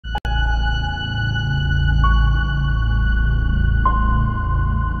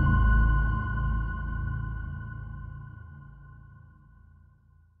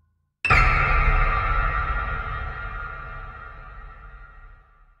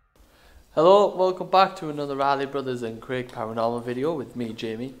Hello, welcome back to another Riley Brothers and Craig Paranormal video with me,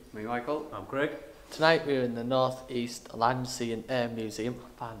 Jamie. Me, Michael. I'm Craig. Tonight we're in the North East Land, Sea and Air Museum. I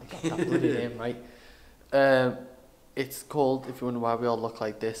finally got that bloody name right. It's called, if you wonder why we all look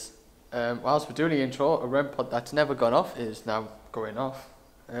like this. Whilst we're doing the intro, a REM pod that's never gone off is now going off.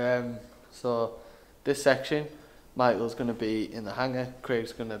 So this section, Michael's going to be in the hangar,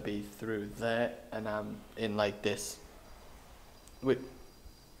 Craig's going to be through there, and I'm in like this. Wait,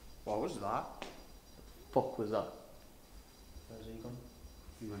 What was that? fuck was that? Where's he gone?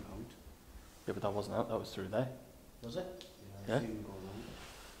 He went out. Yeah, but that wasn't out, that was through there. Was it? Yeah. I've seen him go out.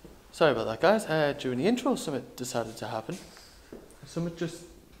 Sorry about that, guys. During the intro, something decided to happen. Something just,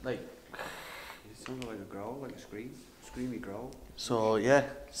 like... It sounded like a growl, like a screamy growl. So, yeah,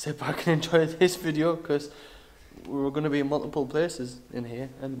 sit back and enjoy this video, because we're going to be in multiple places in here.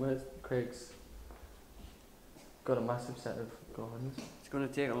 And where's Craig's got a massive set of guns. It's going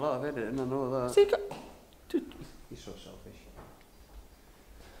to take a lot of editing, I know that. See, dude. He's so selfish.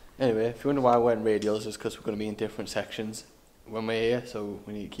 Anyway, if you wonder why we're in radios, it's because we're going to be in different sections when we're here, so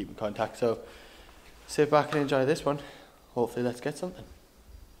we need to keep in contact. So, sit back and enjoy this one. Hopefully, let's get something.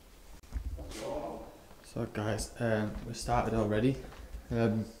 So, guys, we started already.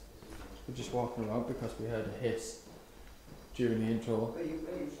 We're just walking around because we heard a hiss during the intro.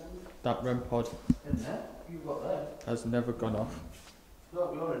 That REM pod In there? You got there? has never gone off.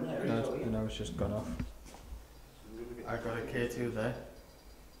 No, you're in there. No, no, it's just gone off. I got a K2 there.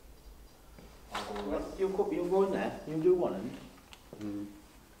 You go in there. You do one end.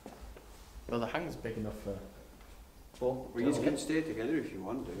 Well, the hangar's big enough for... Four. Well, you can stay together if you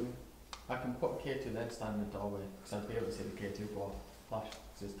want to. I can put a K2 then stand in the doorway, because I'd be able to see the K2 go off. Flash.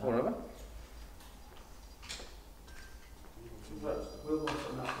 'Cause it's tiny. Whatever. We'll go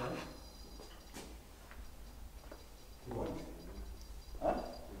on that way. Huh?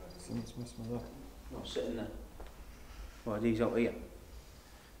 Someone's missed my look. No, sitting there. Well, he's out here.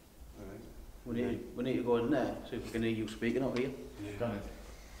 Alright. We need to go in there, so if we can hear you speaking out here. Gone it.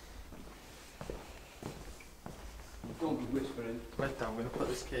 Don't be whispering. Right down, I'm going to put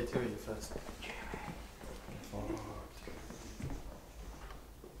this K2 here first.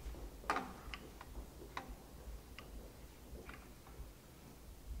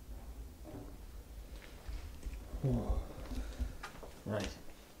 Right,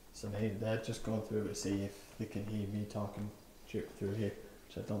 so they're just going through to see if they can hear me talking through here,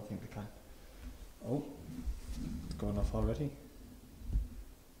 which I don't think they can. Oh, it's going off already.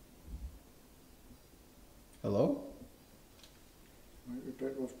 Hello? Might be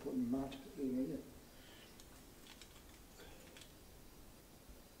better off putting Matt in here.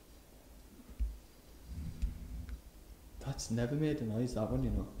 That's never made a noise, that one,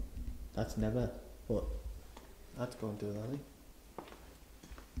 you know. That's never, but that's going to do that.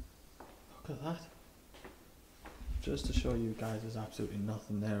 Look at that. Just to show you guys there's absolutely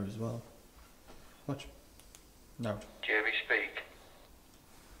nothing there as well. Watch. No. Jamie, speak.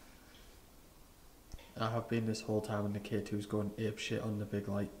 I have been this whole time and the K2's going ape shit on the big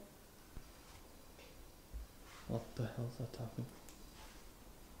light. What the hell's that happening?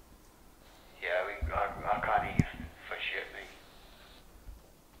 Yeah, I can't hear you for shit, mate.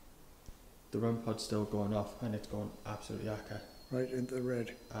 The REM pod's still going off and it's going absolutely akka. Right into the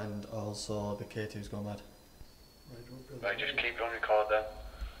red. And also the K2's going mad. Right, just keep it on record then.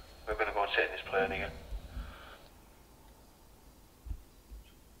 We're going to go and sit in this plane here.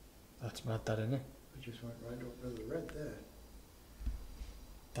 That's mad, that, isn't it? We just went right up to the red there.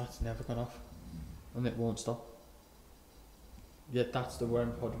 That's never gone off. And it won't stop. Yet that's the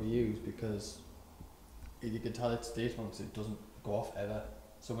REM pod we use because you can tell it's daytime because it doesn't go off ever.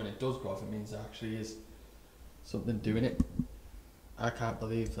 So when it does go off, it means there actually is something doing it. I can't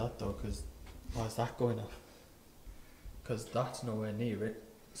believe that though, because why is that going off? Because that's nowhere near it,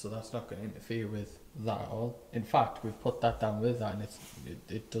 so that's not going to interfere with that at all. In fact, we've put that down with that and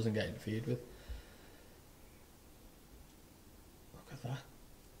it doesn't get interfered with. Look at that.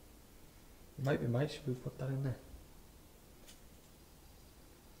 It might be my should we put that in there?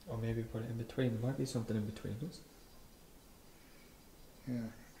 Or maybe put it in between. There might be something in between us.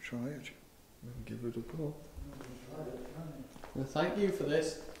 Yeah, try it. We can give it a go. Well, thank you for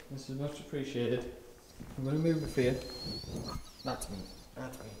this. This is much appreciated. I'm going to move it for you. That's me.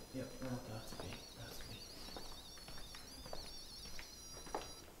 That's me. Yep, that's me. That's me.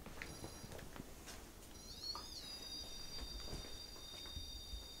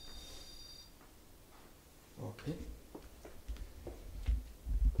 Okay.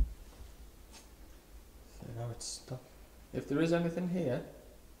 So now it's stopped. If there is anything here,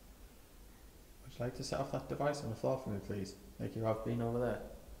 would you like to set off that device on the floor for me, please? Like you have been over there.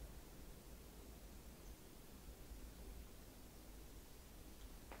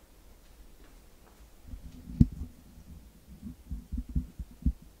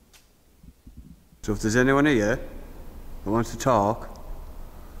 So if there's anyone here that wants to talk,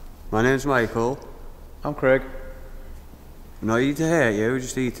 my name's Michael. I'm Craig. I'm not here to hurt you, we're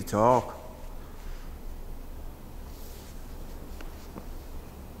just here to talk.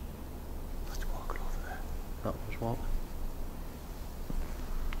 Let's walk over there. That was what?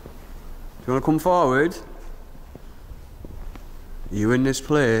 Do you want to come forward? Are you in this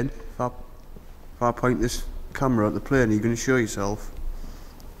plane? If I point this camera at the plane, are you going to show yourself?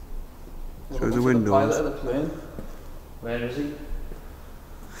 Through the windows. The pilot of the plane. Where is he?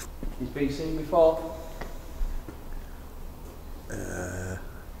 He's been seen before.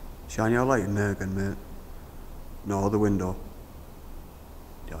 Shine your light in there again, mate. No, the window.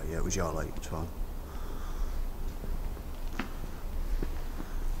 Oh, yeah, it was your light, it's fine.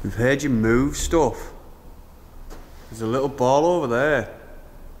 We've heard you move stuff. There's a little ball over there.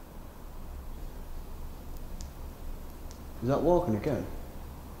 Is that walking again?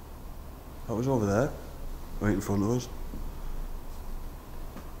 That was over there, right in front of us.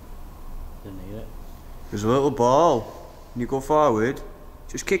 Didn't hear it. There's a little ball. When you go forward,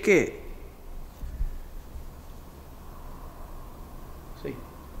 just kick it. See?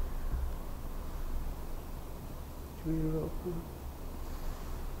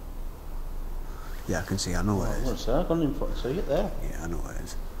 Yeah, I can see, I know where it is. What's that? I can't even see it there. Yeah, I know where it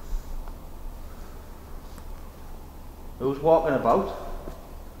is. Who's walking about?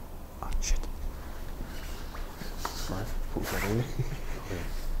 Oh, shit. Right, put that away.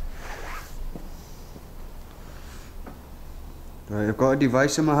 Right, I've got a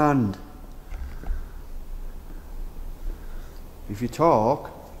device in my hand. If you talk,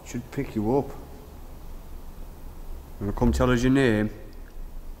 it should pick you up. Wanna come tell us your name?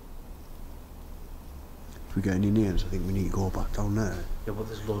 If we get any names, I think we need to go back down there. Yeah, but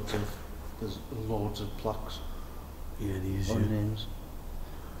there's loads of plaques Yeah, these. on names.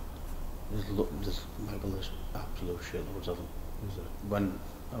 There's Michael, there's absolute shitloads of them. When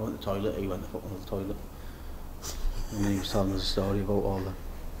I went to the toilet, he went to fucking the toilet. And he was telling us a story about all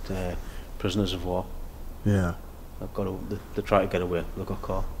the prisoners of war. Yeah. They tried to get away, they got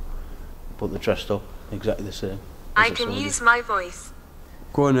caught. But they're dressed up exactly the same. I can use my voice.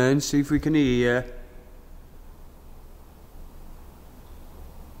 Go on then, see if we can hear you.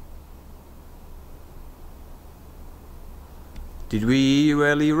 Did we hear you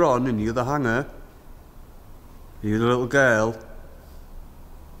earlier on in the other hangar? You the little girl?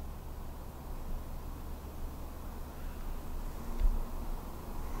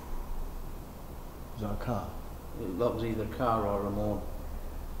 Was that a car? That was either a car or a moan.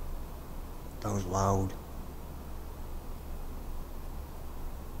 That was loud.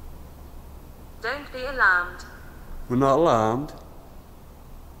 Don't be alarmed. We're not alarmed.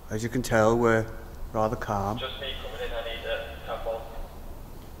 As you can tell, we're rather calm. Just me coming in, I need a tap on.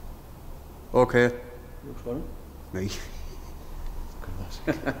 Okay. Looks funny. Me.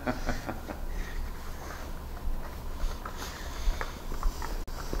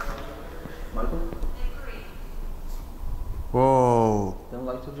 Michael? Whoa. Them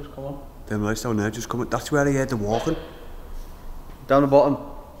lights have just come on. Them lights down there just coming. That's where I heard the walking. Down the bottom.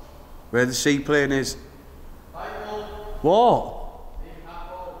 Where the seaplane is. What?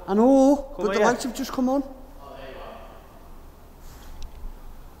 I know, but the here. lights have just come on.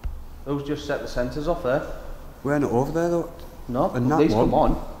 Those just set the sensors off there. We're not over there though. No, And but that these one? come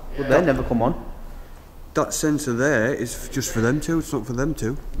on. But they never come on. That sensor there is just for them two, it's not for them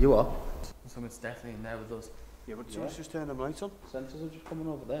two. You are. Someone's definitely in there with us. Yeah, but someone's just turned them lights on. Sensors are just coming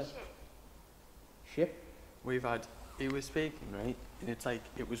over there. Ship? We've had, he was speaking, right? And it's like,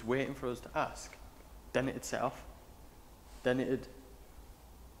 it was waiting for us to ask. Then it'd set off. Then it'd...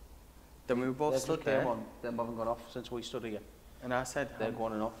 Then we were both They've stood just came there. on. Them haven't gone off since we stood here. And I said, They're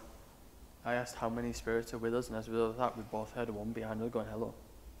going off. I asked how many spirits are with us, and as a result of that, we both heard one behind us going hello.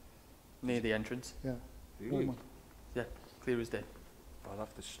 Near the entrance. Yeah. Really? Woman. Yeah, clear as day. I'll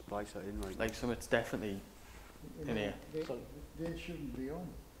have to splice that in right Like, so it's definitely in here. They shouldn't be on.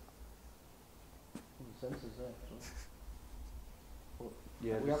 The sensors there.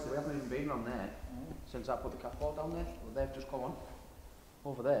 Yeah, we haven't even been on there since I put the cat ball down there. Well, they've just come on.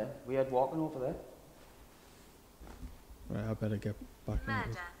 Over there. We had walking over there. Right, I better get back in.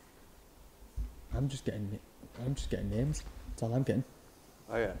 Murder. I'm just getting names. That's all I'm getting.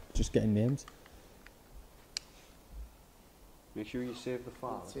 Oh yeah. Just getting names. Make sure you save the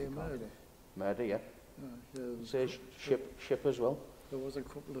file. Say murder. Murder, yeah. There was, Say ship as well. there was a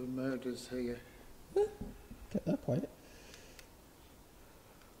couple of murders here. Get that quiet.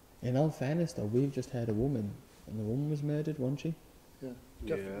 In all fairness though, we've just heard a woman, and the woman was murdered, wasn't she? Yeah,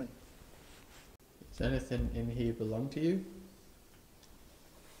 Yeah. definitely. Does anything in here belong to you?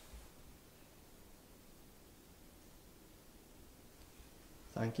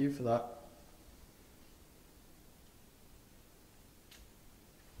 Thank you for that.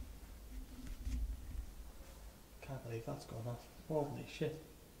 Can't believe that's gone off. Holy shit.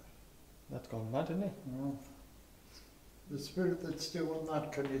 That's gone mad, isn't it? No. The spirit that's doing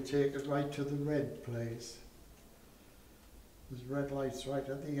that, can you take it right to the red place? There's red lights right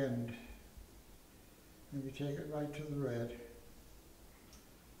at the end. Maybe take it right to the red.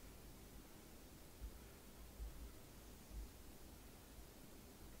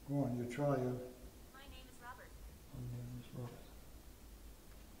 Go on, you try it. My name is Robert. My name is Robert.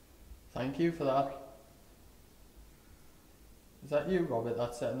 Thank you for that. Is that you, Robert,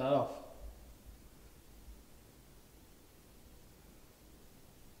 that's setting that off?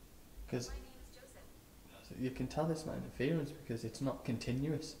 Because My name is Joseph. you can tell there's not interference because it's not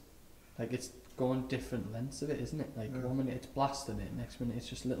continuous. Like, it's going different lengths of it, isn't it? Like, Yeah. 1 minute it's blasting it, next minute it's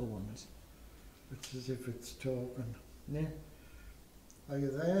just little ones. It's as if it's talking. Yeah. Are you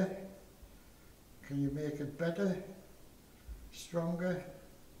there? Can you make it better? Stronger?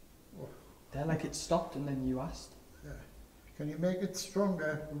 They're like it stopped and then you asked. Yeah. Can you make it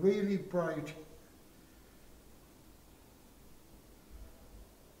stronger? Really bright?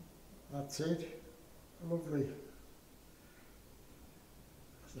 That's it. Lovely.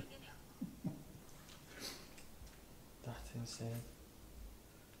 That's insane.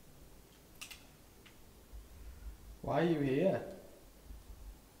 Why are you here?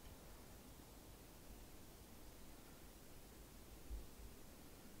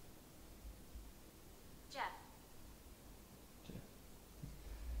 Jeff.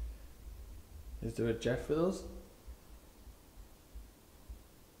 Is there a Jeff with us?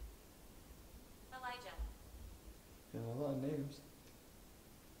 Elijah. You know, a lot of names.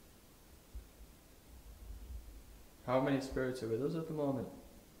 How many spirits are with us at the moment?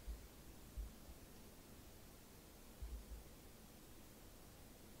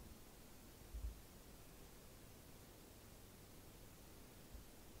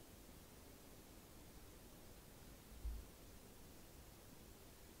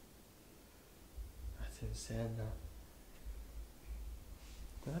 That's insane now.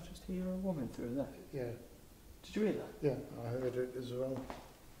 Did I just hear a woman through that? Yeah, Did you hear that? yeah, I heard it as well.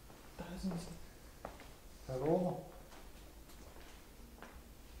 That is insane. Hello?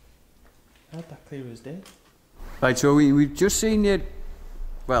 I heard that clear as day. Right, so we've just seen you.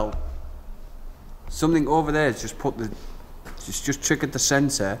 Well, something over there has just put the. Just triggered the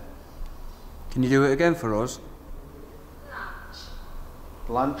sensor. Can you do it again for us?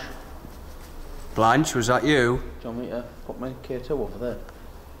 Blanche, Blanche, was that you? do you want me to put my K2 over there?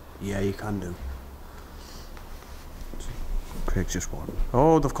 Yeah, you can do. Craig's just one.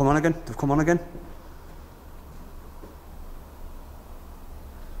 Oh, they've come on again. They've come on again.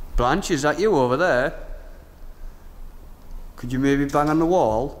 Blanche, is that you over there? Could you maybe bang on the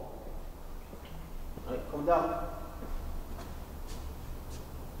wall? Right, come down.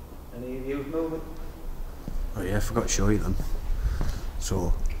 Any of you moving? Oh yeah, I forgot to show you them.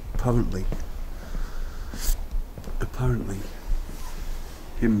 So, apparently,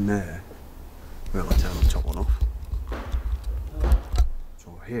 him there, well, I'll turn the top one off.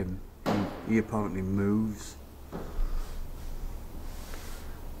 So him, he apparently moves.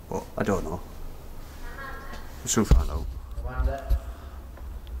 But I don't know. We'll soon find out.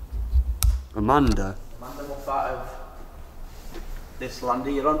 Amanda? Amanda, what part of this land are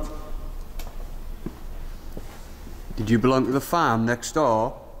you on? Did you belong to the farm next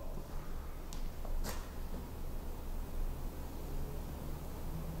door?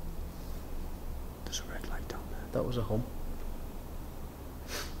 There's a red light down there. That was a hum.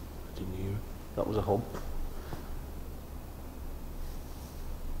 I didn't hear it. That was a hum.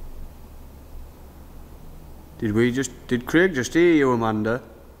 Did Craig just hear you, Amanda?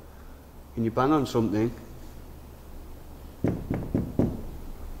 Can you bang on something?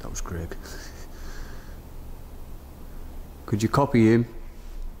 That was Craig. Could you copy him?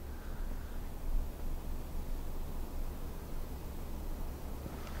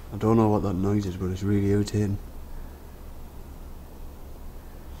 I don't know what that noise is, but it's really irritating.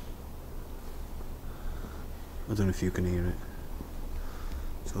 I don't know if you can hear it.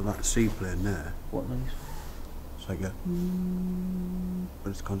 So that seaplane there, What noise? it's like a... but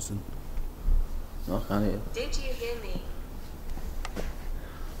it's constant. No, I can't hear you. Did you hear me?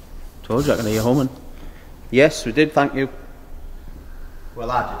 Told you I can hear you humming. Yes, we did, thank you.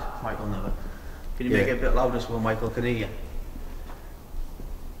 Well, I did. Michael never. Can you make Yeah. it a bit louder so Michael can hear you?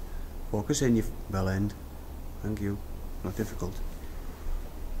 Focus in, you bell end. Thank you. Not difficult.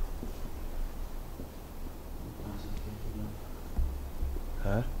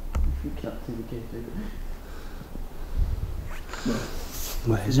 Huh? You can't see the kid, do you?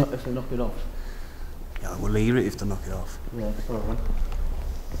 Where is it? If they knock it off. Yeah, we'll hear it if they knock it off. Yeah, that's what I want.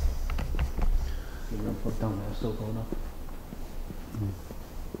 You're going to put down there, still going off.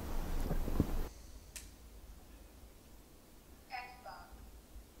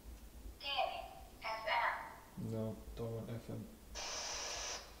 No, don't want FM.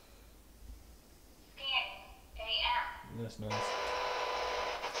 That's nice.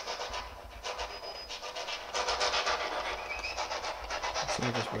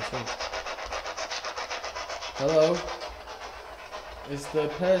 Somebody just whistled. Hello? Is the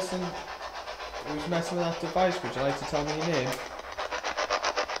person who's messing with that device, would you like to tell me your name?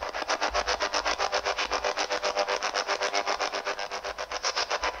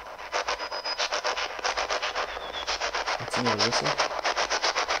 That's another whistle.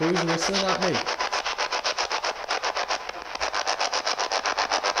 Who's whistling at me?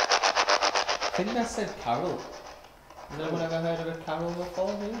 I think that said Carol. Has anyone ever heard of a Carol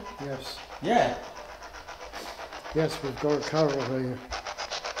before here? Yes. Yeah. Yes, we've got a Carol here.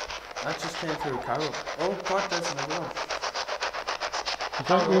 That just came through Carol. Oh God, there's another one. Is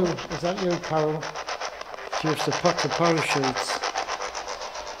that you? Is that you, Carol? She used to pack the parachutes.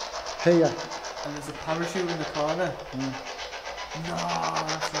 Here. And there's a parachute in the corner. No,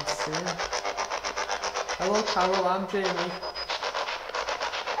 that's insane. Hello Carol, I'm Jamie.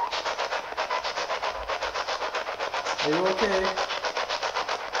 Are you okay?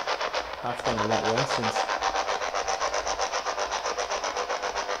 That's gone a lot worse since.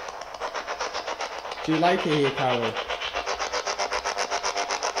 Do you like it here, Carol?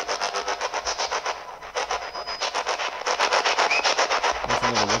 That's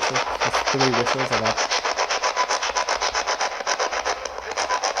another whistle. That's 3 whistles of that.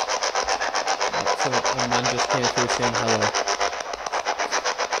 So a man just came through saying hello.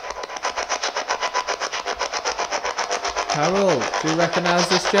 Carol, do you recognise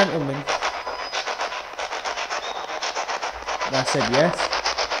this gentleman? And I said yes.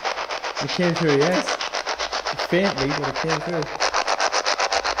 It came through, yes. Faintly, but it came through.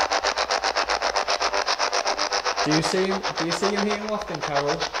 Do you see him here often,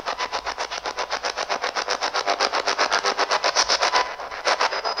 Carol?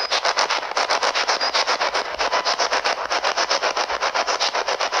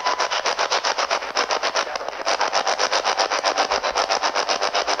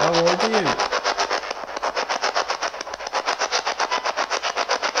 How old are you?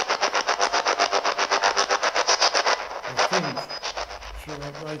 I think she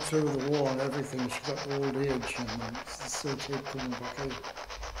went right through the war and everything. She got old age and it's still keep coming back out.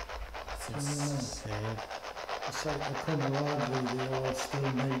 Insane. It's like the camaraderie, they all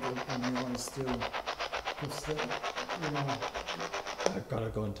still make it and they all still, just, you know. I've got to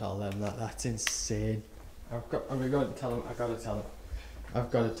go and tell them that. That's insane. I'm going to tell them. I've got to tell them. I've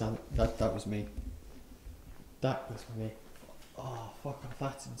got to tell them that was me. That was me. Oh fuck off!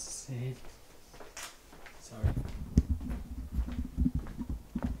 That's insane. Sorry.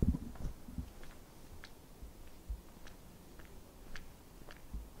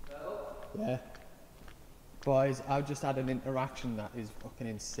 Yeah. Boys, I've just had an interaction that is fucking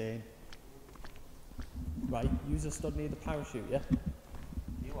insane. Right, you just stood near the parachute, yeah?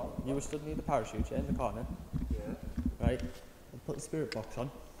 You what? You were stood near the parachute, yeah, in the corner. Yeah. Right, and put the spirit box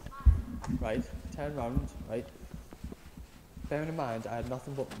on. Right, turn round, right. Bearing in mind, I had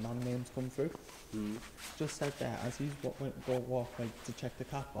nothing but man names come through. Just said there, as he's went to go walk like to check the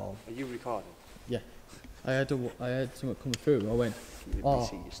cat ball. Are you recording? Yeah. I had something coming through. I went, You oh.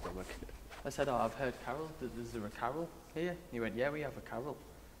 see your stomach. I said, oh, I've heard Carol. Is there a Carol here? He went, yeah, we have a Carol.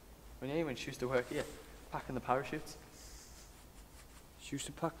 When he went, she used to work here, packing the parachutes. She used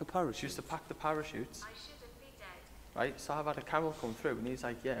to pack the parachute. She used to pack the parachutes. I shouldn't be dead. Right, so I've had a Carol come through, and he's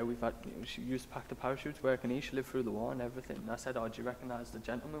like, yeah, she used to pack the parachutes, working here, she lived through the war and everything. And I said, oh, do you recognise the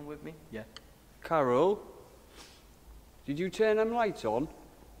gentleman with me? Yeah. Carol, did you turn them lights on?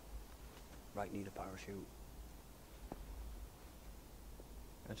 Right, need a parachute.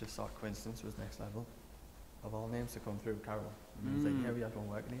 I just thought coincidence was next level. Of all names to come through, Carol. And he was like, yeah, we had one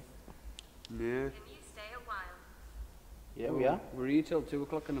working here. Yeah. Can you stay a while? Yeah, we are. We're here till 2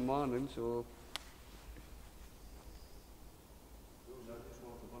 o'clock in the morning, so...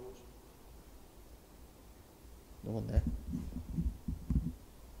 No one there.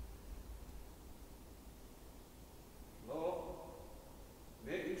 Hello?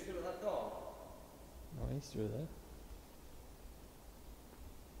 Mate, you still at that door? No, he's through there.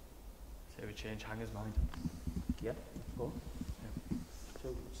 Say we change Hanger's mind. Yeah, go.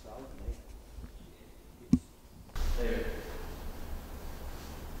 Too silent, mate.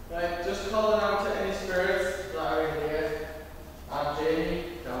 Right, just calling out to any spirits that are in here. I'm Jamie.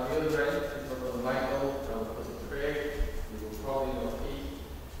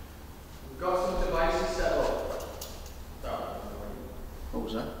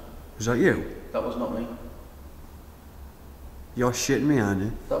 Was that you? That was not me. You're shitting me, aren't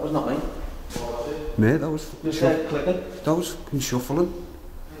you? That was not me. Mate, that was... Just heard clicking. That was fucking shuffling.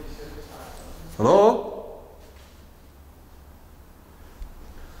 Hello?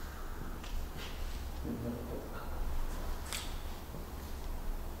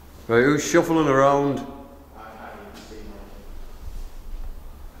 Right, who's shuffling around?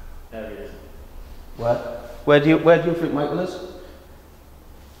 There he is. Where? Where do you think Michael is?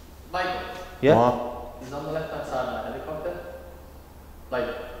 Michael, Yeah? What? he's on the left hand side of the helicopter.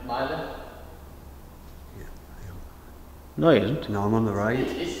 Like, my left. No, he isn't. No, I'm on the right.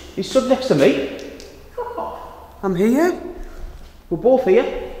 He's stood next to me. I'm here. We're both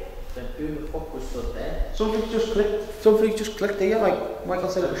here. Then who the fuck was stood there? Something just clicked. Something just clicked here, like Michael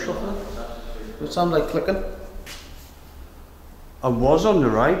said it was shuffling. It sounded like clicking. I was on the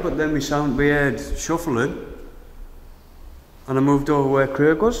right, but then we heard shuffling. And I moved over where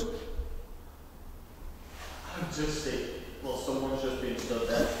Craig was. I'm just saying, well, someone's just been stood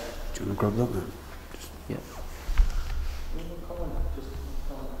there. Do you want to grab that, man? Yeah. Come on, just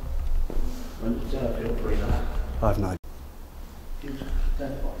come on. When did you feel free that? I have no idea.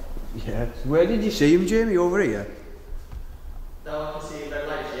 Yeah. Where did you see him, Jamie? Over here? Now I can see red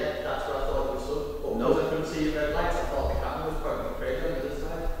lights, yeah? That's what I thought it was stood. But No. because I couldn't see red lights, I thought the camera was pointing at Craig on the other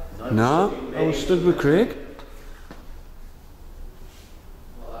side. No, I was stood with Craig.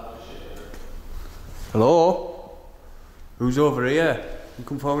 Well, that was shit. Hello? Who's over here? You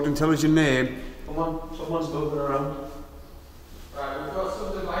come forward and tell us your name. Come on, someone's moving around. Right, we've got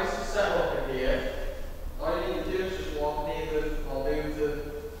some devices set up in here. All you need to do is just walk near them or move them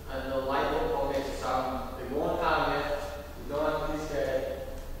and they'll light up or make a sound. They won't harm you. You don't have to be scared.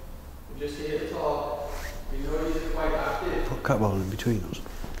 We're just here to talk. We know you're quite active. Put cat ball in between us.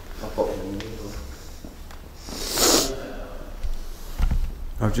 I've got one.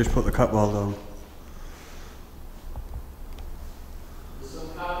 I've just put the cat ball down. There's some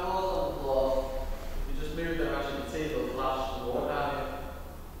cardboards on the floor. If you just move them, as you can see, they'll flash and won't harm you.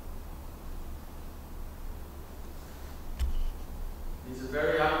 These are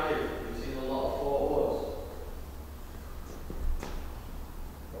very active. We've seen a lot of photos.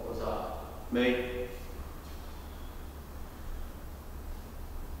 What was that? Me.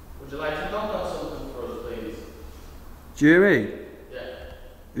 Would you like to knock on something for us, please? Jamie, Yeah,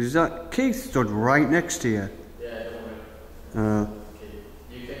 is that Keith stood right next to you? yeah, don't worry. Uh, Okay.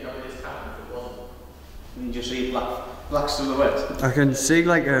 You think I would just happen if it wasn't? You just see black silhouette. I can see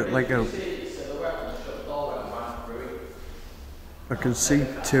like a, You see it, silhouette and shut the door and ran through it. I can see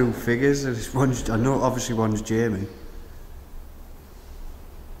two figures. I know obviously one's Jamie.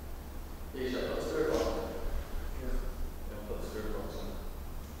 You should put the screw box on. Yeah, put the screw box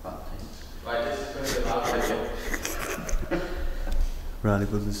on. Right, this is going to be a loud video. Riley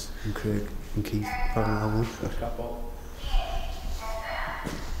Brothers and Craig and Keith. Paranormal.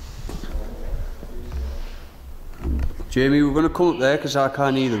 Jamie, we're going to come up there because I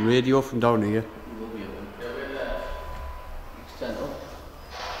can't hear the radio from down here. Yeah, we're there. Stand up.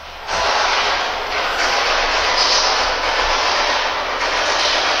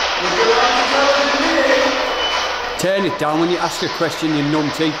 Turn it down when you ask a question, you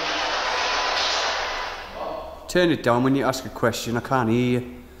numpty. Turn it down when you ask a question, I can't hear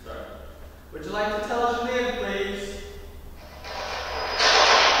you. Sorry. Would you like to tell us your name, please?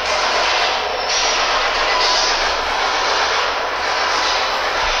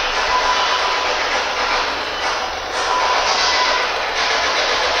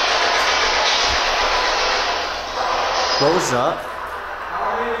 What was that?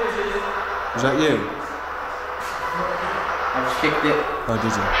 How many is it? Was that you? I just kicked it. Oh,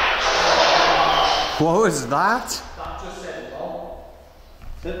 did you? What was that? That just said mom.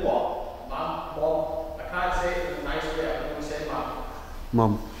 Said what? Mom. I can't say it in a nice way, I can only say mom.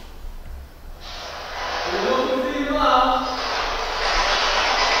 Mum. Are you looking for your mom?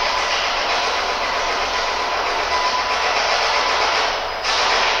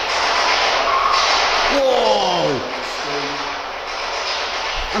 Whoa!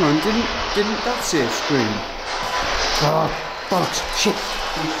 Hang on, didn't that say scream? Oh, bollocks, shit.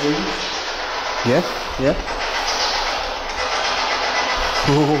 Yeah? Yeah.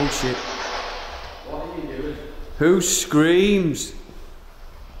 Oh, shit. What are you doing? Who screams?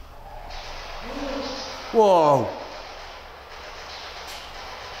 Whoa.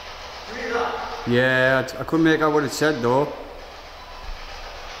 Yeah, I couldn't make out what it said though.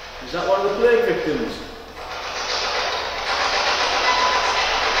 Is that one of the plague victims?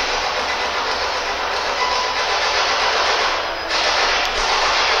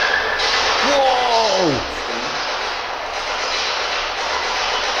 Whoa!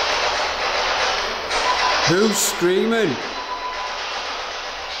 Who's screaming? That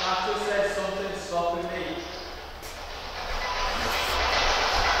just said something stopping me.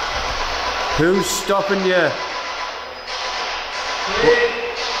 Who's stopping you?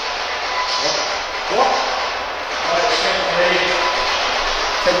 What?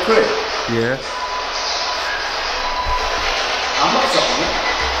 Said Craig. Yeah. I'm not stopping you.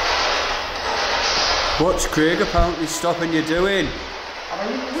 What's Craig apparently stopping you doing? Am I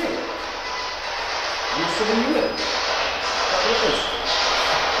in the way? I'm stopping you in.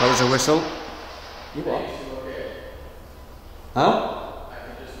 That was a whistle. You what? Huh?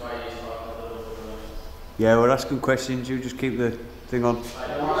 Yeah, we're asking questions, you just keep the thing on. Well,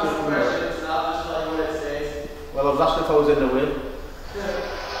 I was asking if I was in the way.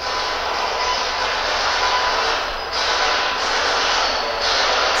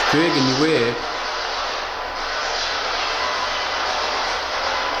 It's Craig in your way.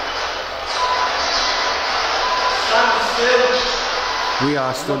 We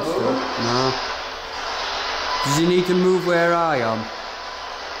are stood still. No. Does he need to move where I am? Are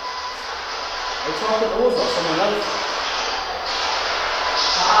you talking to us or someone else?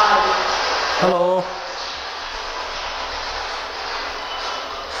 Hello.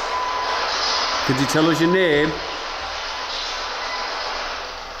 Could you tell us your name?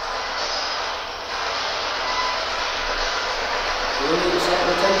 Do we need to set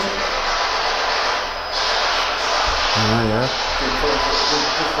the attention? Ah, yeah.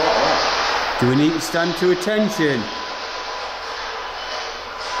 Do we need to stand to attention?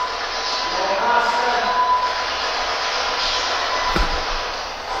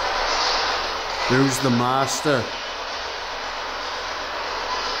 Who's the master?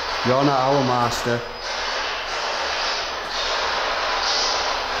 You're not our master.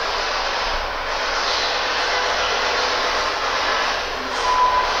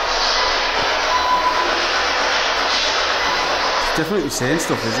 It's definitely saying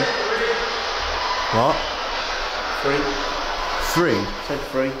stuff, is it? What? 3. 3? Said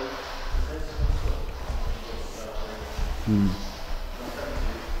 3.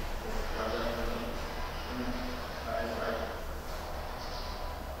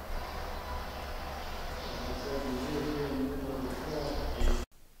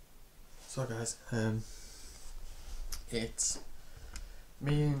 So guys, it's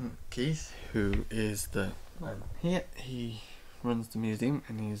me and Keith, who is the man here. He runs the museum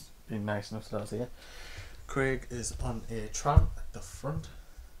and he's been nice enough to let us here. Craig is on a tram at the front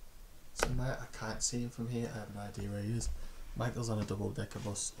somewhere. I can't see him from here, I have no idea where he is. Michael's on a double-decker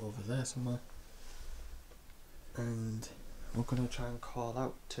bus over there somewhere. And we're going to try and call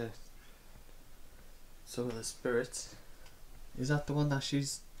out to some of the spirits. Is that the one that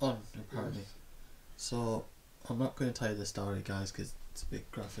she's on, apparently? So, I'm not going to tell you the story, guys, because it's a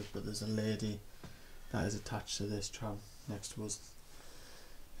bit graphic, but there's a lady that is attached to this tram next to us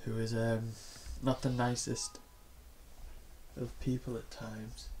who is not the nicest of people at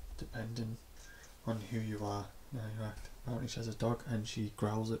times, depending on who you are and how you act. Apparently she has a dog and she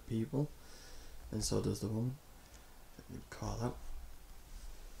growls at people, and so does the woman that we call out.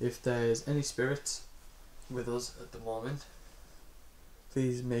 If there's any spirits with us at the moment,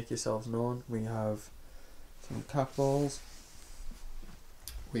 please make yourselves known. We have some cat balls.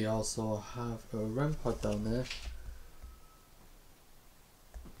 We also have a REM pod down there.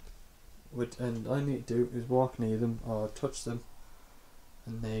 And all you need to do is walk near them or touch them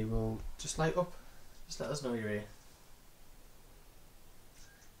and they will just light up. Just let us know you're here.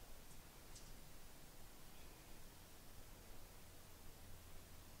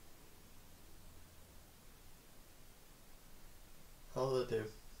 All they do,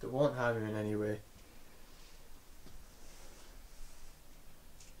 they won't harm you in any way.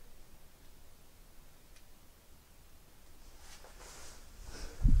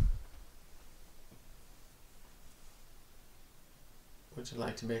 Would you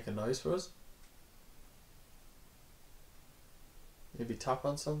like to make a noise for us? Maybe tap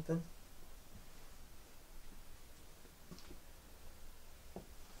on something?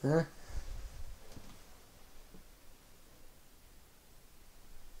 Huh?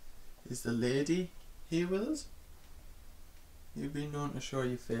 Is the lady here with us? You've been known to show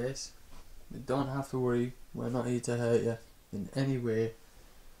your face. You don't have to worry, we're not here to hurt you in any way.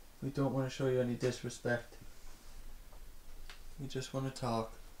 We don't want to show you any disrespect. We just want to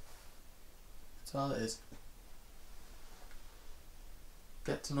talk. That's all it is.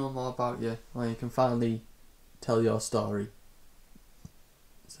 Get to know more about you, or you can finally tell your story.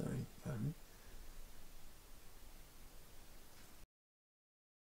 Sorry, pardon me.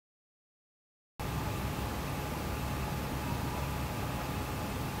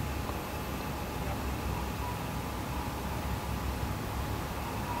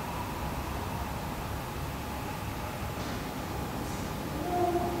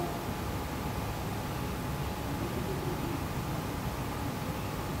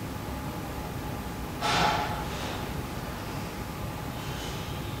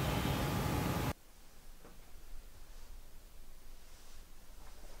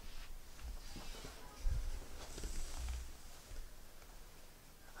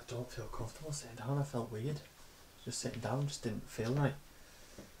 don't feel comfortable sitting down. I felt weird. Just sitting down just didn't feel right.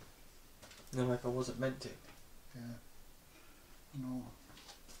 You know, like I wasn't meant to. Yeah. No.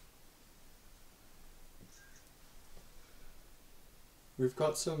 We've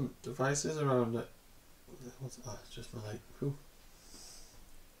got some devices around it. What's that? It's just my light. Cool.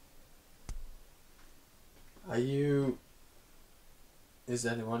 Are you... Is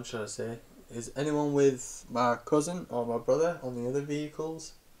anyone, should I say? Is anyone with my cousin or my brother on the other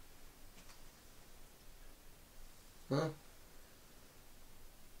vehicles? Huh?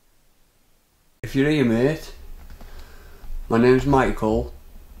 If you're here, mate, my name's Michael.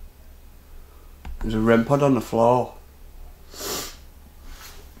 There's a REM pod on the floor.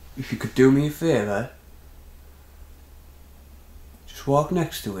 If you could do me a favour, just walk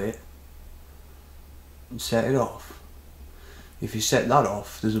next to it and set it off. If you set that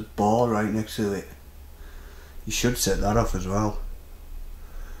off, there's a ball right next to it. You should set that off as well.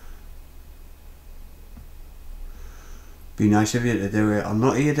 Be nice of you to do it. I'm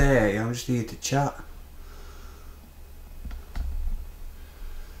not here to hurt you, I'm just here to chat. I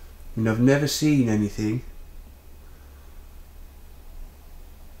mean, I've never seen anything.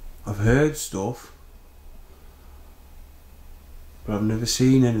 I've heard stuff, but I've never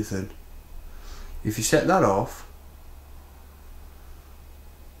seen anything. If you set that off,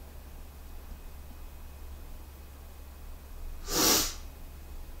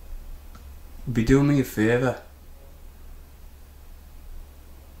 you'd be doing me a favour.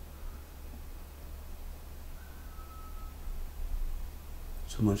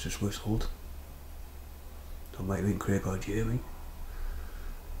 Someone's just whistled. That might have been Craig or Jamie.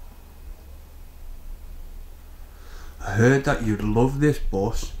 I heard that you'd love this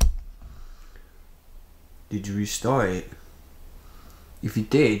bus. Did you restore it? If you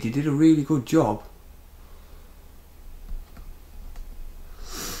did, you did a really good job.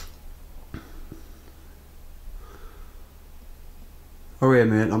 Alright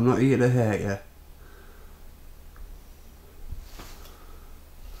mate, I'm not here to hurt you.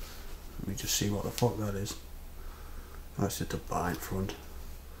 Let me just see what the fuck that is. That's just a bar in front.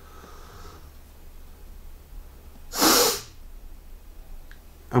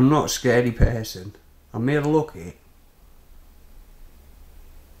 I'm not a scaredy person. I may look it,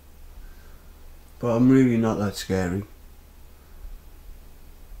 but I'm really not that scary.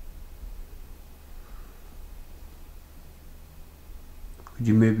 Could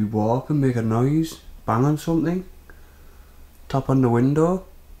you maybe walk and make a noise? Bang on something? Tap on the window?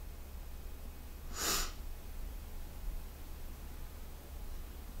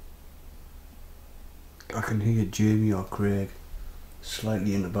 I can hear Jamie or Craig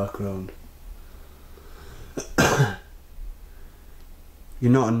slightly in the background.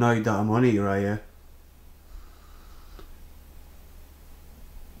 You're not annoyed that I'm on here, are you?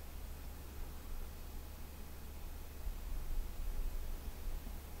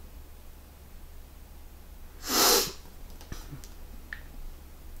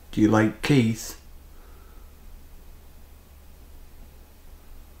 Do you like Keith?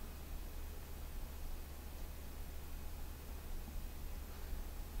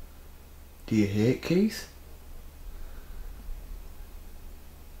 Do you hate Keith?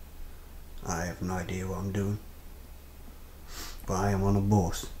 I have no idea what I'm doing. But I am on a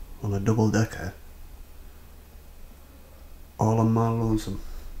bus, on a double decker, all on my lonesome.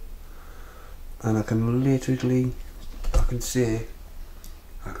 And I can literally, I can say,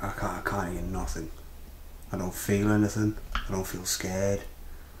 I can't hear nothing. I don't feel anything. I don't feel scared.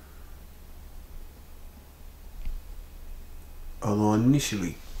 Although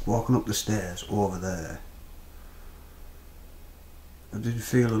initially, walking up the stairs over there, I did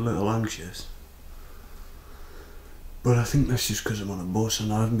feel a little anxious. But I think that's just because I'm on a bus,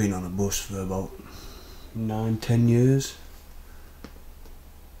 and I haven't been on a bus for about 9-10 years.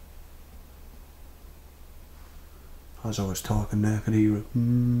 As I was talking there, I could hear it.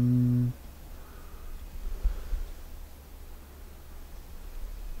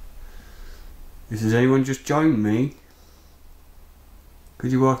 If there's anyone just joined me,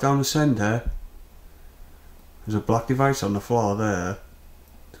 could you walk down the centre? There's a black device on the floor there.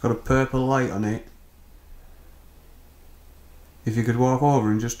 It's got a purple light on it. If you could walk over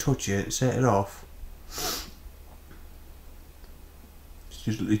and just touch it, set it off.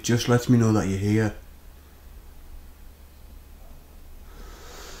 It just lets me know that you're here.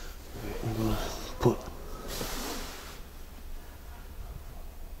 I'm gonna put...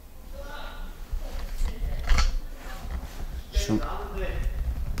 some...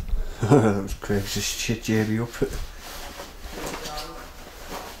 That was crazy, just shit Jamie up.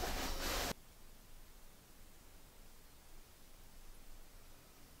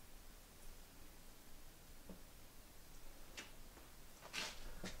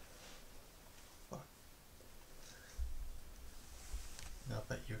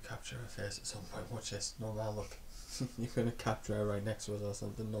 capture her face at some point. Watch this. Normal look. You're gonna capture her right next to us or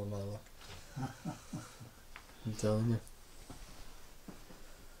something. Normal look. I'm telling you.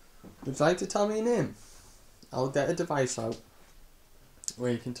 Would you like to tell me your name? I'll get a device out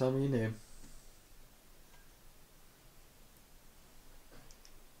where you can tell me your name.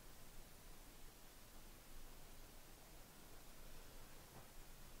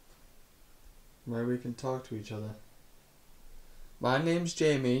 Where we can talk to each other. My name's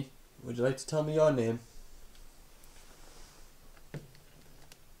Jamie. Would you like to tell me your name?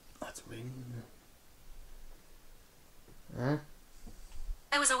 That's ringing. Huh?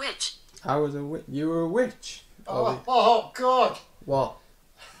 I was a witch. I was a witch. You were a witch. Oh God! What?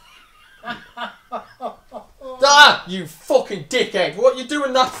 Ah! You fucking dickhead! What you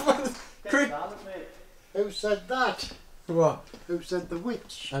doing that for? Who said that? What? Who said the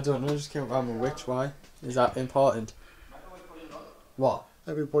witch? I don't know. Just came. I'm a witch. Why? Is that important? What?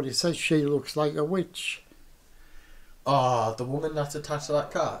 Everybody says she looks like a witch. Oh, the woman that's attached to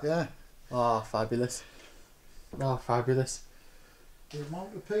that car. Yeah. Oh, fabulous. Oh, fabulous. The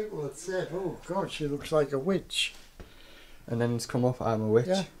amount of people that said, "Oh God, she looks like a witch." And then it's come up. I'm a witch.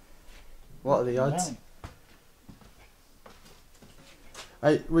 Yeah. What are the odds?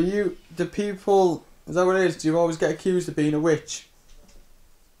 Were you the people? Is that what it is? Do you always get accused of being a witch?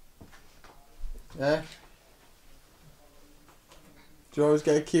 Yeah? Do you always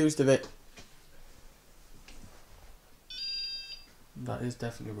get accused of it? That is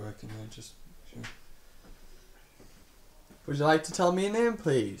definitely working there, just sure. Would you like to tell me your name,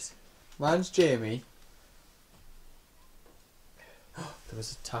 please? Mine's Jamie. There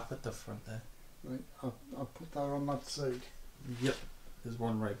was a tap at the front there. Right, I'll put that on that side. Yep. There's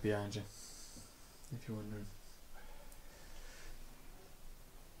one right behind you, if you're wondering.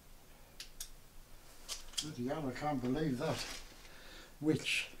 Bloody hell, I can't believe that.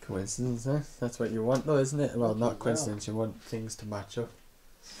 Witch. Coincidence, eh? That's what you want though, isn't it? Well, not Bloody coincidence, you want things to match up.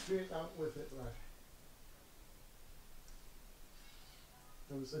 Straight out with it, lad.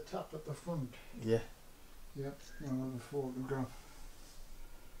 There was a tap at the front. Yeah. Yep, on the photograph.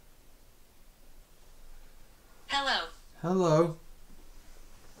 Hello. Hello.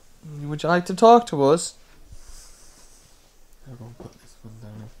 Would you like to talk to us? I won't put this one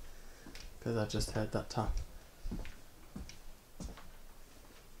down because I just heard that tap.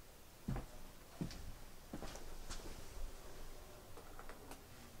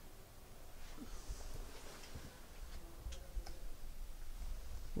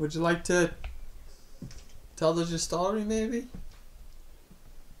 Would you like to tell us your story, maybe?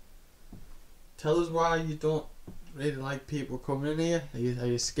 Tell us why you don't really like people coming in here. Are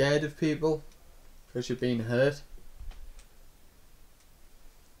you scared of people because you're being hurt?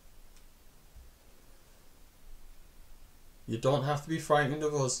 You don't have to be frightened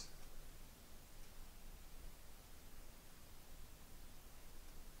of us.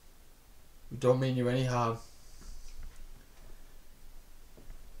 We don't mean you any harm.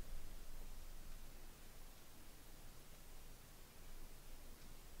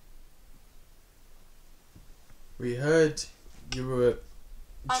 We heard you were...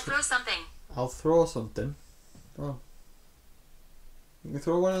 I'll throw something. I'll throw something. Oh. You can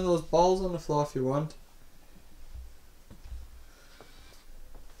throw one of those balls on the floor if you want.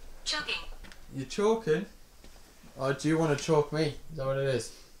 Choking. You're choking? Or do you want to choke me? Is that what it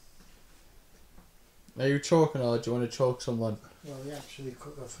is? Are you choking or do you want to choke someone? Well, they actually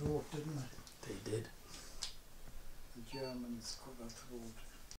cut her throat, didn't they? They did. The Germans cut her throat.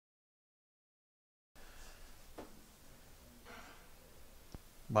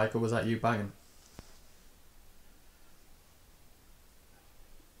 Michael, was that you banging?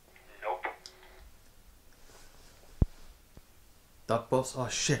 Nope. That bus? Oh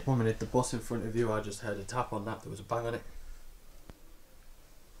shit, 1 minute. The bus in front of you, I just heard a tap on that. There was a bang on it.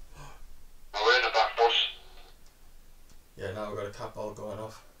 We're in the back bus. Yeah, now we've got a cat ball going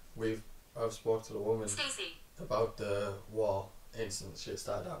off. I've spoke to the woman Stacy. about the war incident shit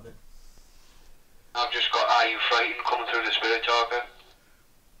started happening. I've just got "Are you frightened?" coming through the spirit talker.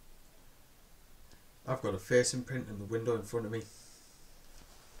 I've got a face imprint in the window in front of me.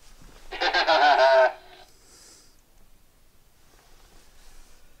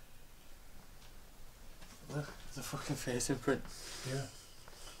 Look, it's a fucking face imprint. Yeah.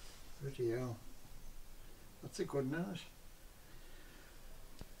 Bloody hell. That's a good note.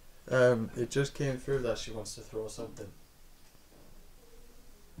 It just came through that she wants to throw something.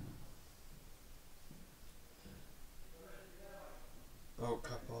 Oh,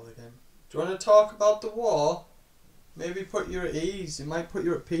 cat ball again. Do you want to talk about the war? Maybe put you at ease. It might put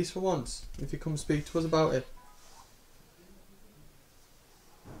you at peace for once if you come speak to us about it.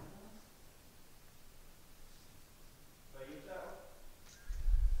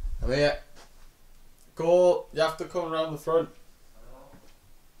 after coming around the front.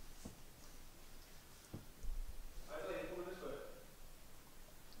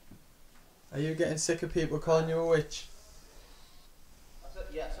 Are you getting sick of people calling you a witch? I said,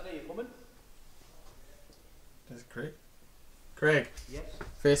 yeah, so are you coming? There's Craig. Craig. Yes.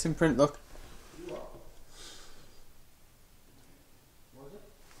 Face imprint, look. You are. What is it?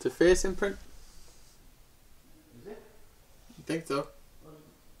 It's a face imprint. Is it? You think so?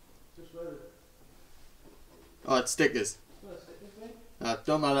 Just where it? Oh, it's stickers. Where the stickers, mate?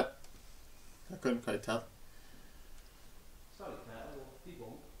 Don't matter. I couldn't quite tell. Sorry, Claire, I will keep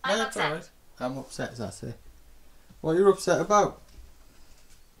on. I'm No, it's upset. alright. I'm upset, as I say. What are you upset about?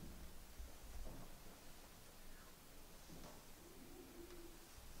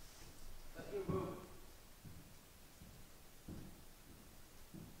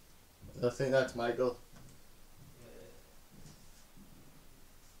 I think that's Michael.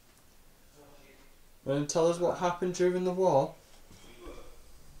 Want to tell us what happened during the war?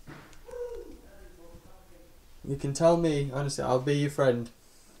 You can tell me, honestly, I'll be your friend.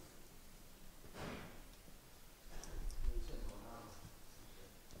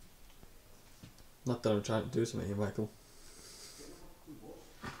 Not that I'm trying to do something here, Michael.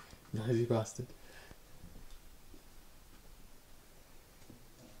 Noisy bastard.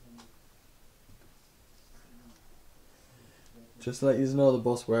 Just to let you know, the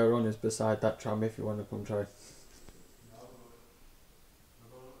bus we're on is beside that tram if you want to come try.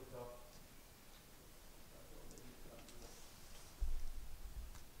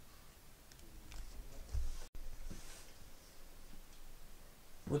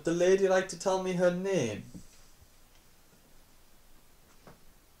 Would the lady like to tell me her name?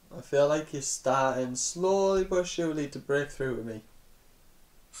 I feel like you're starting slowly but surely to break through to me.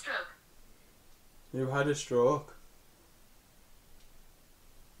 Stroke. You had a stroke.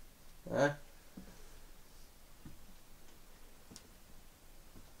 Eh?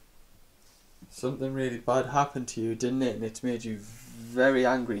 Something really bad happened to you, didn't it? And it's made you very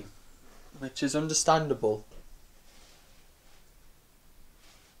angry. Which is understandable.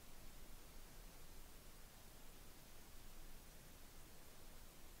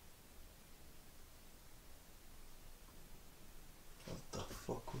 What the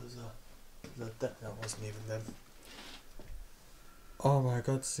fuck was that? That wasn't even them. Oh my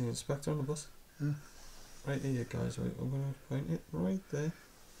god, it's the inspector on the bus. Yeah. Right here, guys. Right, I'm gonna point it right there.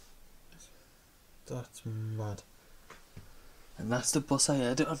 That's mad. And that's the bus I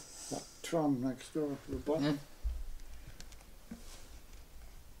heard it on. That tram next door to the bottom. Yeah.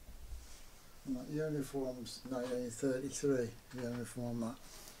 And that uniform's 1933, the uniform that.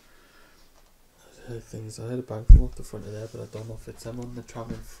 I heard things. I heard a bang from up the front of there, but I don't know if it's them on the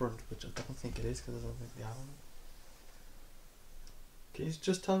tram in front, which I don't think it is because I don't think they have them. Can you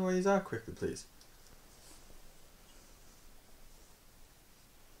just tell me where you are quickly, please?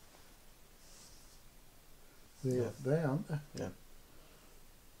 They're up there, aren't they?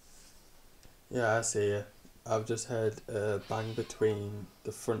 Yeah, I see you. I've just heard a bang between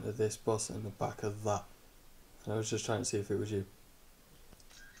the front of this bus and the back of that. And I was just trying to see if it was you.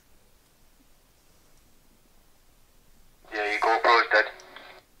 Yeah, your GoPro's dead.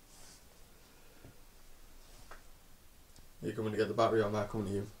 Are you coming to get the battery or am I coming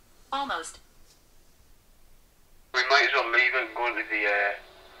to you? Almost. We might as well leave it and go into the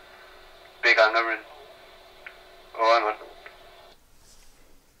big hangar and... Oh, hang on.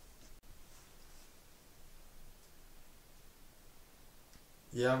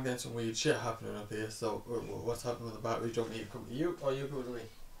 Yeah, I'm getting some weird shit happening up here, so what's happening with the battery? Do you want me to come to you or you come to me?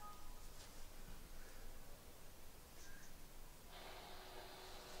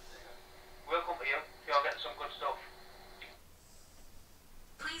 We'll come to you if you're getting some good stuff.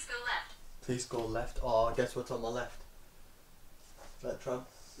 Please go left. Please go left. Oh, guess what's on my left? That tram.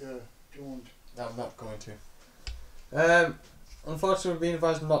 Yeah, don't. No, I'm not going to. Unfortunately, we're being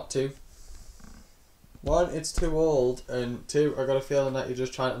advised not to. One, it's too old, and two, I got a feeling that you're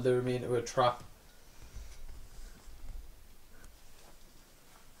just trying to lure me into a trap.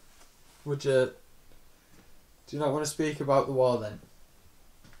 Would you... Do you not want to speak about the war then?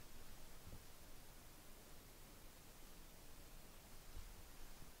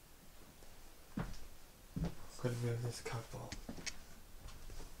 I'm going to move this cat ball.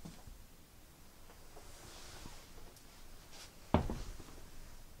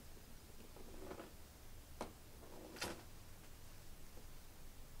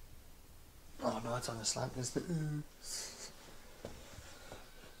 Oh no, it's on the slant, isn't it?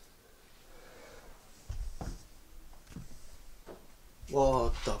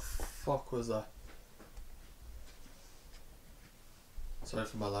 What the fuck was that? Sorry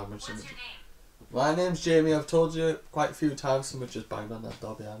for my language. What's your name? My name's Jamie. I've told you quite a few times. Someone just banged on that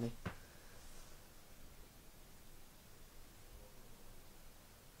door behind me.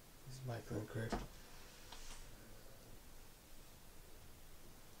 This is Michael and Craig.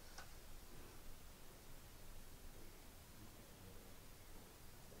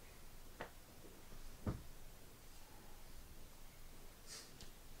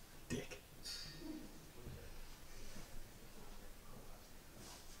 Dick.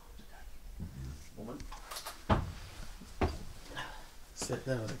 Woman. Sit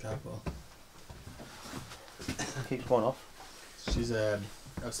there with a cat ball. Keeps going off. She's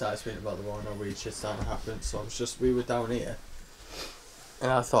I've started speaking about the war and all weird shit starting to happen. So we were down here, and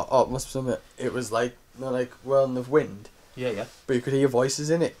I thought, oh, it must be something. It was like whirling of wind, Yeah. but you could hear voices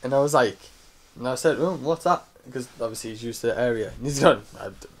in it, and I was like, and I said, oh, what's that? Because obviously he's used to the area, and he's gone,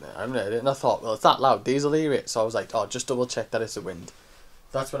 I haven't heard it, and I thought, well, it's that loud. These will hear it, so I was like, oh, just double check that it's the wind.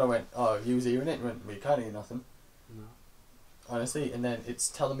 That's when I went, oh, he was hearing it, and went, we can't hear nothing. No. Honestly, and then it's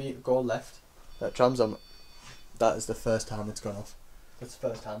telling me to go left. That tram's on. That is the first time it's gone off. That's the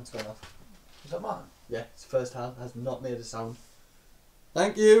first time it's gone off. Is that mine? Yeah, it's the first time. Has not made a sound.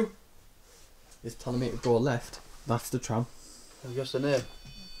 Thank you. It's telling me to go left. That's the tram. Have you guessed the name?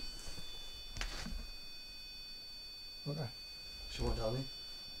 Okay. She won't tell me.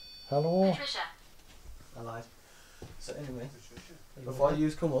 Hello. Patricia. I lied. So anyway, before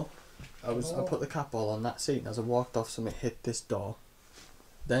you come up, I put the cat ball on that seat, and as I walked off, something hit this door.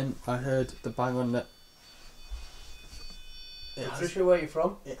 Then I heard the bang on that. Patricia, where are you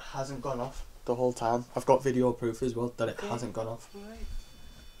from? It hasn't gone off the whole time. I've got video proof as well that it hasn't gone off. Right.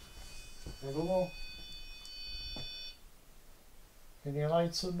 Hello. Any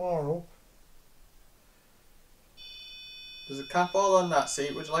lights tomorrow? There's a cat ball on that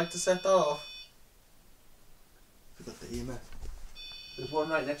seat. Would you like to set that off? Forgot the EMF. There's one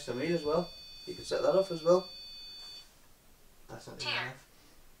right next to me as well. You can set that off as well. That's not the Here.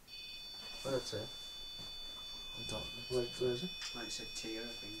 EMF. What did it say? I don't know. Where is it? Like it said tier,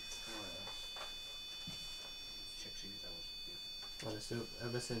 I think. Check these out. Well, it's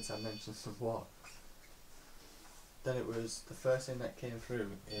ever since I mentioned some water. Then it was the first thing that came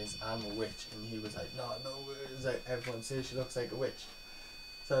through is I'm a witch, and he was like, no, it was like everyone says she looks like a witch.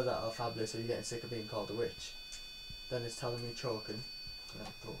 So that, oh fabulous, are you getting sick of being called a witch? Then it's telling me choking, and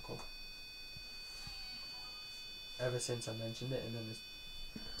I broke up. Ever since I mentioned it, and then it's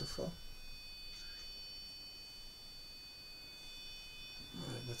what the fuck?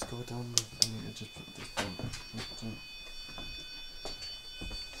 Right, let's go down. I need to just put this down.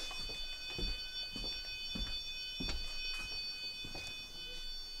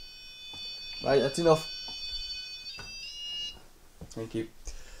 Right, that's enough. Thank you.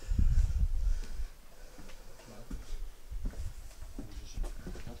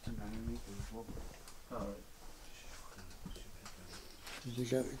 Did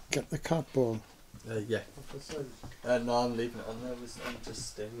you get the cat ball? Yeah. No, I'm leaving it on there. I'm just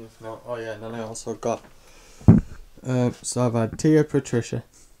staying with now. Oh yeah, and then I also got. So I've had Tia, Patricia.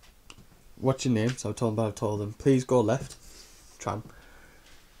 What's your name? So I told them, please go left. Tram.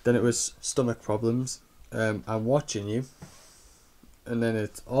 Then it was stomach problems. I'm watching you. And then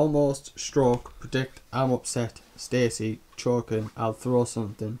it's almost stroke. Predict. I'm upset. Stacy choking. I'll throw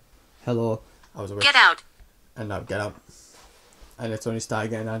something. Hello. I was a witch. Get out. And now get out. And it's only started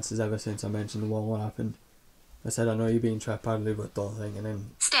getting answers ever since I mentioned the one what happened. I said, I know you're being trapped badly with the whole thing, and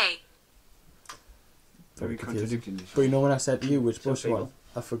then Stay. very confusing. contradicting this. But you know when I said to you which Some bus people. one,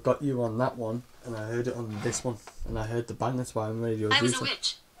 I forgot you on that one, and I heard it on this one, and I heard the bang. That's why I'm radio. I was a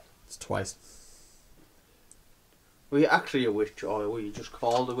witch. It's twice. Were you actually a witch, or were you just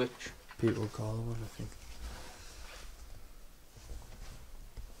called a witch? People call her one, I think.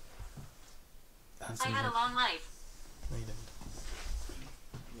 I had a long life. No, you didn't.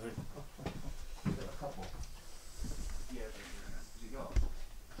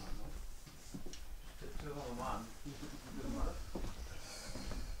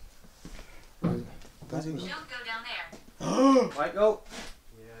 Don't go down there. Michael?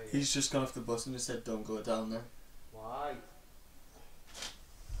 He's just gone off the bus and just said, "Don't go down there." Why?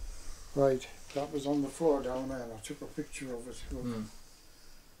 Right, that was on the floor down there, and I took a picture of it.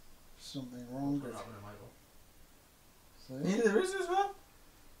 Something wrong with it. See? Yeah, there is as well.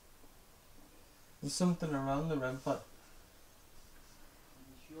 There's something around the REM pod.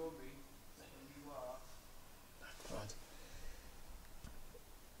 Right.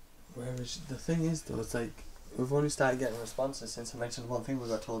 Whereas the thing is though, it's like we've only started getting responses since I mentioned one thing we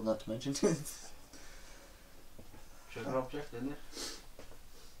got told not to mention. Sugar object, didn't you?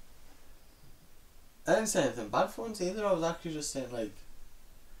 I didn't say anything bad for once either. I was actually just saying like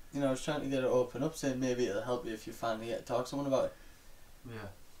You know, I was trying to get her to open up, saying maybe it'll help you if you finally get to talk to someone about it. Yeah.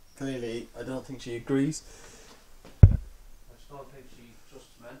 Clearly, I don't think she agrees. I just don't think she trusts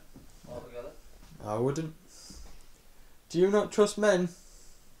men altogether. I wouldn't. Do you not trust men? Is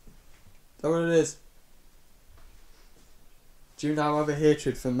that what it is? Do you now have a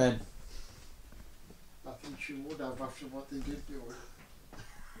hatred for men? I think she would have after what they did to her.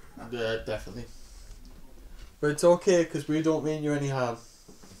 Yeah, definitely. But it's okay, because we don't mean you any harm.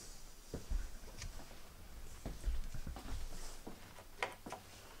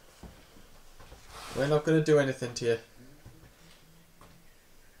 We're not going to do anything to you.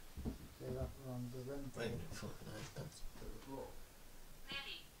 Say that around the rent. Right, fucking hell, that's-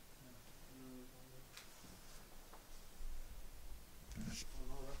 Mandy,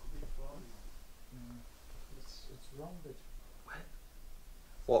 It's rounded.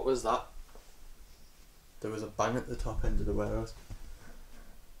 What was that? There was a bang at the top end of the warehouse.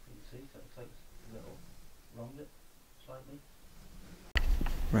 You can see, it's like a little rounded slightly.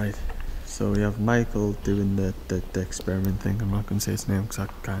 Right, so we have Michael doing the experiment thing. I'm not going to say his name because I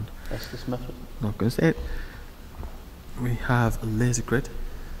can't. That's this method. I'm not going to say it. We have a laser grid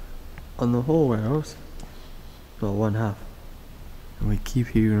on the whole warehouse. Well, one half. And we keep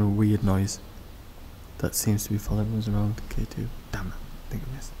hearing a weird noise that seems to be following us around K2. Damn it, I think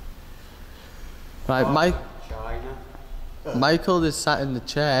I missed. Right, China. Michael is sat in the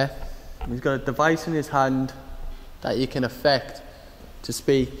chair. He's got a device in his hand that you can affect to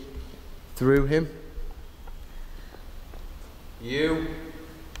speak through him. You.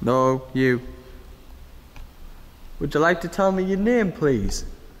 No, you. Would you like to tell me your name, please?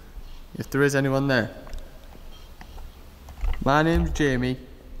 If there is anyone there. My name's Jamie.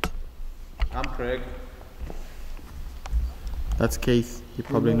 I'm Craig. That's Keith. You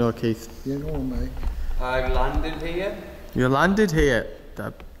probably know Keith. You know me. I landed here. You landed here.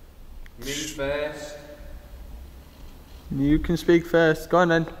 That Me first. You can speak first. Go on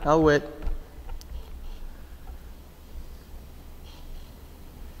then. I'll wait.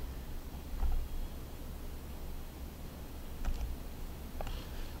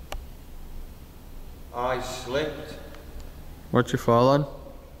 I slipped. What'd you fall on?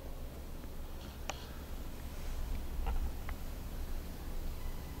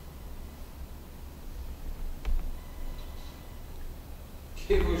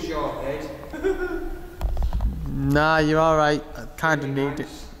 Give us your head. Nah, you're alright. I kinda need it.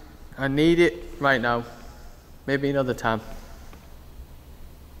 I need it right now. Maybe another time.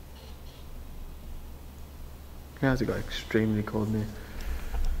 It has got extremely cold in here.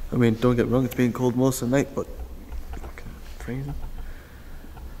 I mean, don't get me wrong, it's been cold most of the night, but fucking freezing.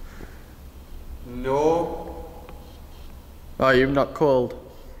 No. Oh, you're not cold.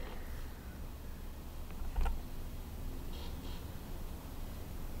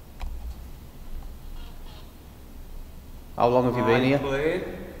 How long have you been here? Plane.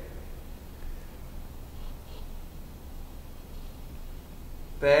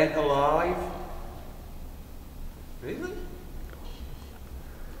 Burnt alive. Really?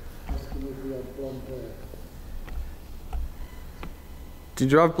 Asking if we had blonde hair.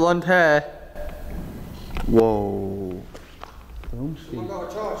 Did you have blonde hair? Whoa. Don't Someone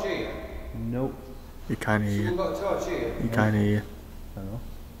got a torch here? Nope. You can't hear Someone you. got a torch here? You can't hear you. I don't know.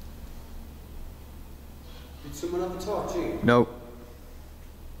 Did someone have a torch here? No.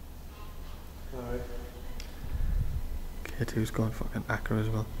 Alright. K2's going fucking acro as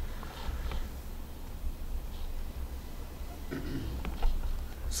well.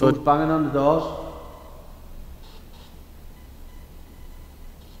 So it's banging on the doors.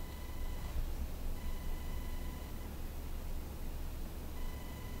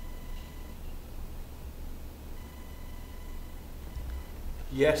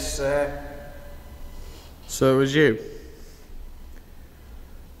 Yes, sir. So it was you.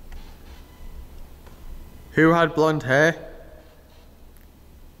 Who had blonde hair?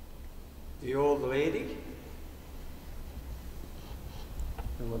 The old lady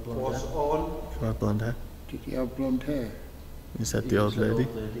was on. Who had blonde hair? Did you have blonde hair? You said the old lady.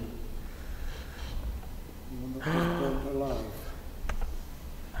 The one that was burnt alive.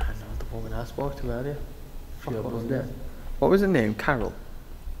 I know the woman I spoke to earlier. Fuck, had what was blonde her name? What was her name? Carol.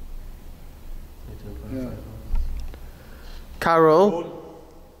 Yeah. Carol.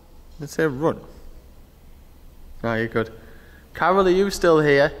 Let's say run. No, you're good. Carol, are you still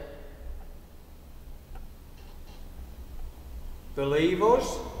here? Believe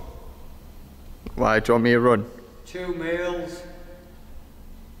us? Why, do you want me to run? 2 males.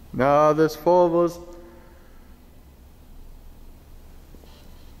 No, there's 4 of us.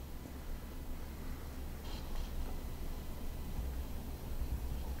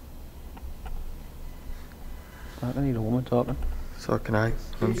 woman talking. So can I.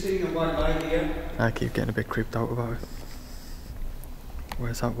 You see the white light here? I keep getting a bit creeped out about it.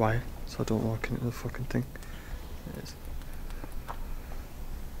 Where's that wire? So I don't walk into the fucking thing. It is.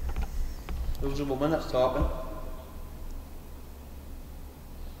 Who's the woman that's talking?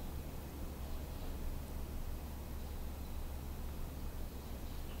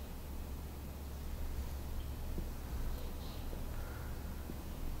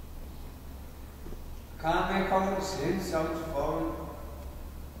 Can't make out the same, sounds foreign.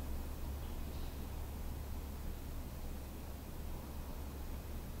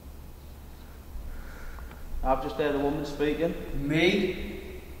 I've just heard a woman speaking.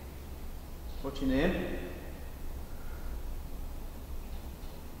 Me? What's your name?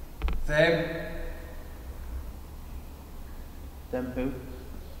 Them? Them who?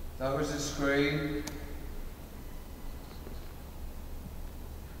 That was a scream.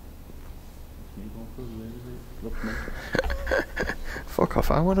 Look me. Fuck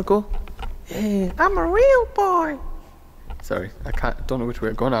off, I wanna go. Yeah, I'm a real boy. Sorry, don't know which way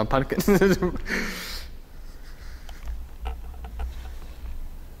I'm going now, I'm panicking.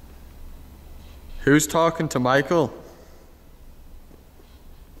 Who's talking to Michael?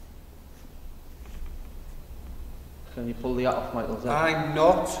 Can you pull the hat off Michael's head? I'm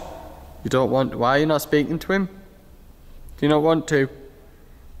not. You don't want, why are you not speaking to him? Do you not want to?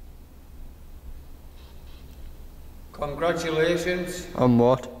 Congratulations. On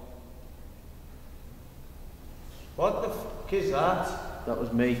what? What the fuck is that? That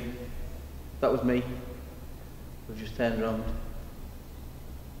was me. That was me. We just turned around.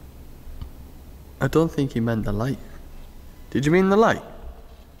 I don't think he meant the light. Did you mean the light?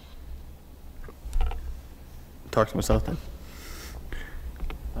 Talk to myself then.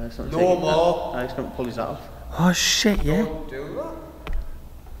 I just don't No take it- more. I just don't pull his hat off. Oh shit, yeah. Don't do that.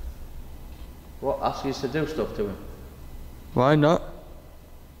 What, ask you to do stuff to him? Why not?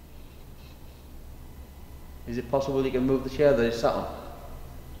 Is it possible he can move the chair that he's sat on?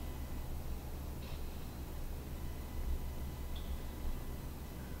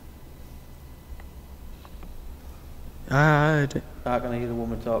 I heard it. I can hear the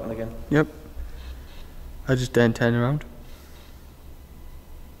woman talking again. Yep. I just didn't turn around.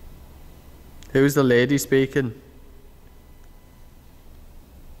 Who's the lady speaking?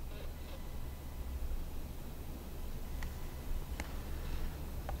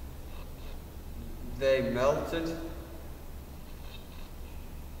 They melted.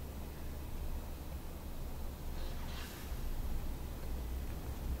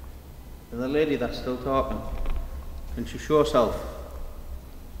 And the lady that's still talking, can she show herself?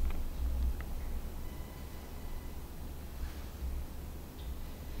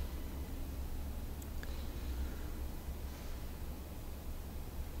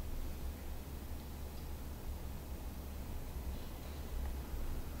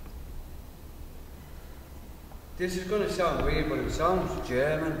 This is going to sound weird, but it sounds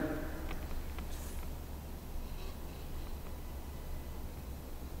German.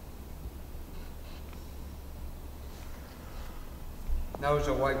 Now there's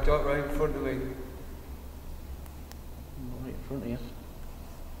a white dot right in front of me. Right in front of you.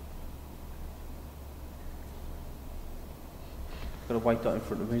 Got a white dot in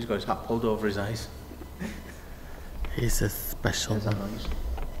front of me, he's got his hat pulled over his eyes. He's a special There's that man. noise.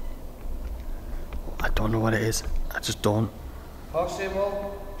 I don't know what it is. I just don't.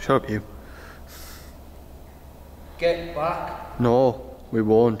 Possible? Shut up, you. Get back. No, we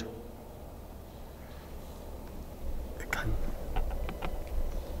won't. I can't.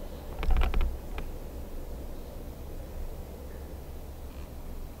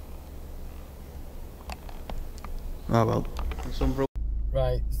 Oh well.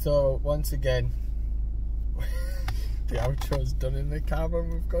 Right, so once again, the outro's done in the car when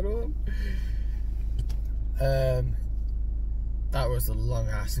we've got home. That was a long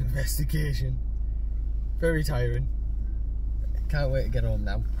ass investigation. Very tiring. Can't wait to get home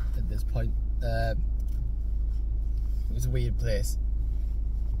now at this point. It was a weird place.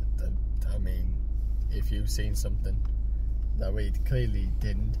 I mean, if you've seen something that we clearly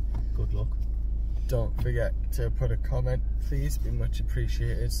didn't, Good luck. don't forget to put a comment, please. Be much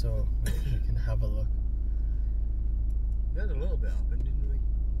appreciated so we can have a look. We had a little bit happen, didn't we?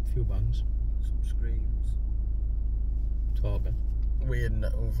 A few bangs. Some screams. Talking. Weird,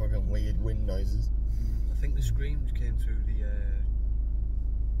 fucking weird wind noises. I think the screams came through the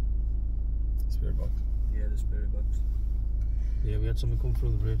Spirit box. yeah, the spirit box. Yeah, we had something come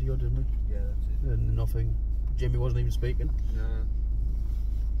through the radio, didn't we? Yeah, that's it. And nothing. Jimmy wasn't even speaking. No.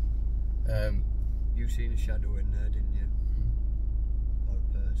 You seen a shadow in there, didn't you? Or a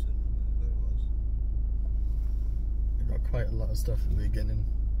person, or whatever it was. I got quite a lot of stuff in the beginning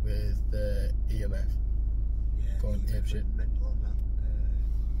with the EMF. Yeah, Going you apeshit. went mental on the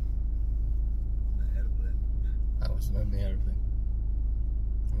airplane. I wasn't on the aeroplane.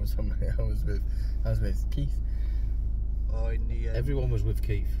 I was with Keith. Oh, in the Everyone was with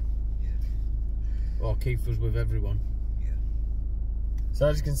Keith. Yeah. Or Keith was with everyone. Yeah. So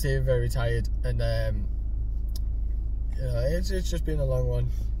as you can see, I'm very tired, and you know, it's just been a long one.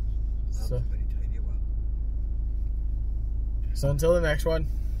 So, I'm very tired, you are. so until the next one,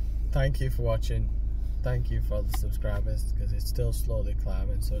 thank you for watching. Thank you for all the subscribers, because it's still slowly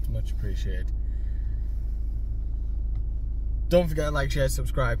climbing, so it's much appreciated. Don't forget to like, share,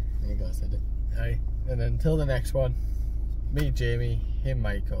 subscribe. There you go, I said it. Alright, and then until the next one, me Jamie, him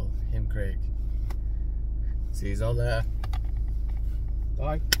Michael, him Craig. See you all there.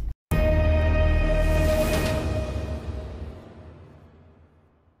 Bye.